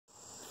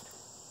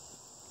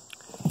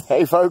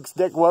Hey folks,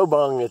 Dick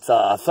Wobung. It's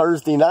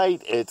Thursday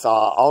night. It's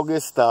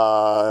August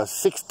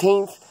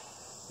 16th.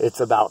 It's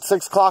about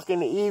 6 o'clock in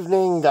the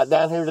evening. Got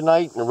down here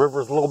tonight and the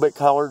river's a little bit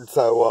colored,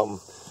 so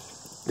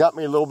got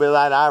me a little bit of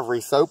that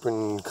ivory soap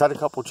and cut a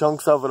couple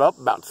chunks of it up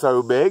about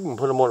so big and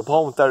put them on a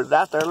pole and throw it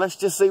out there. Let's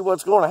just see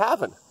what's going to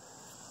happen.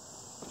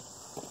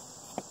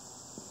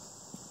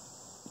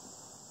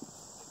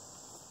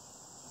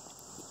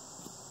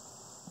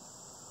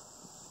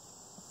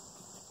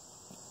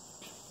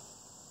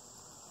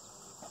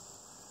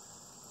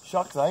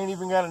 Shucks, I ain't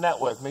even got a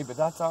net with me, but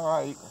that's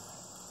alright.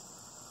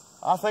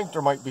 I think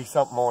there might be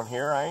something on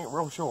here. I ain't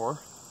real sure.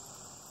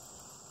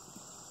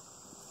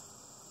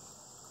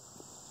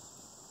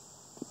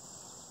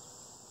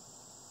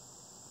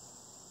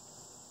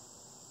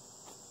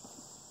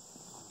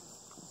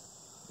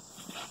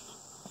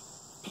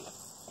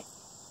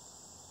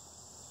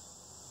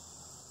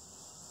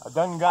 I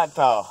done got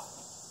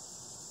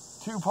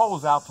 2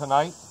 poles out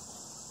tonight,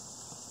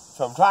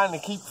 so I'm trying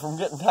to keep from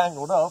getting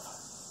tangled up.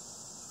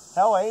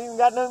 Hell, I ain't even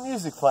got no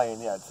music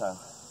playing yet, so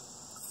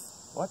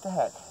what the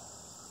heck.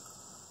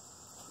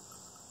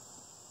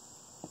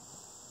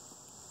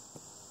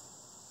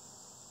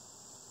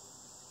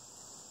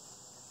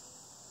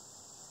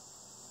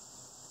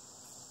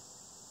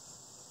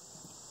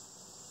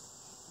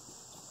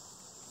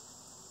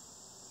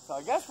 So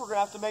I guess we're going to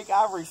have to make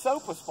Ivory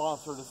Soap a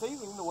sponsor this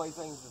evening, the way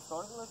things are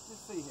starting. Let's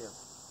just see here.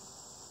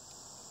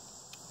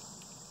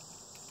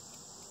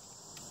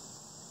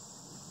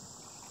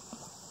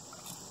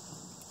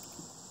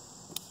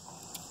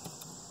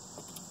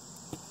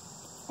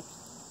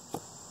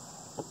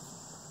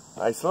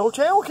 Nice little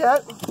channel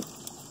cat.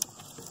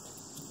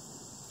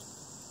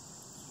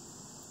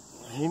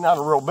 He's not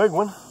a real big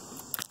one.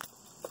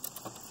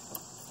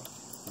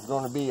 He's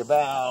going to be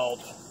about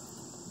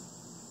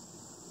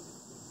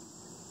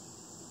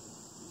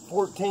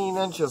 14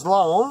 inches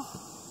long.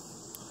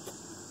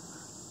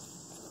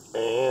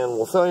 And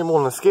we'll throw him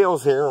on the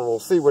scales here and we'll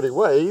see what he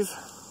weighs.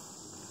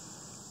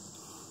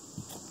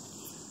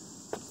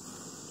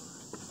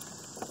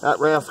 That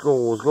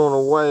rascal is going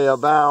to weigh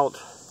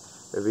about,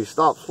 if he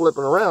stops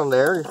flipping around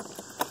there,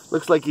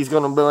 looks like he's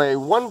going to weigh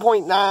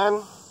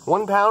 1.9,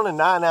 1 pound and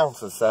 9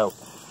 ounces. So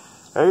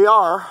there you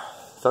are,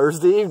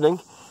 Thursday evening.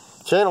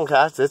 Channel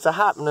cats, it's a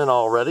happening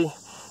already.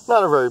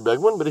 Not a very big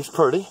one, but he's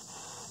pretty.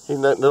 He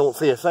don't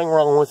see a thing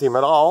wrong with him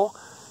at all.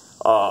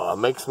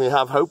 Makes me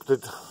have hope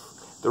that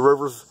the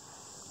river's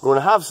going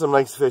to have some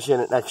nice fish in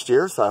it next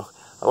year. So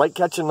I like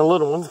catching the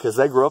little ones because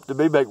they grow up to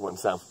be big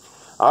ones. So,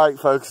 all right,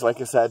 folks,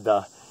 like I said,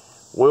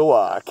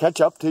 we'll catch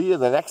up to you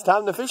the next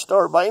time the fish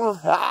start biting.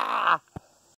 Ah!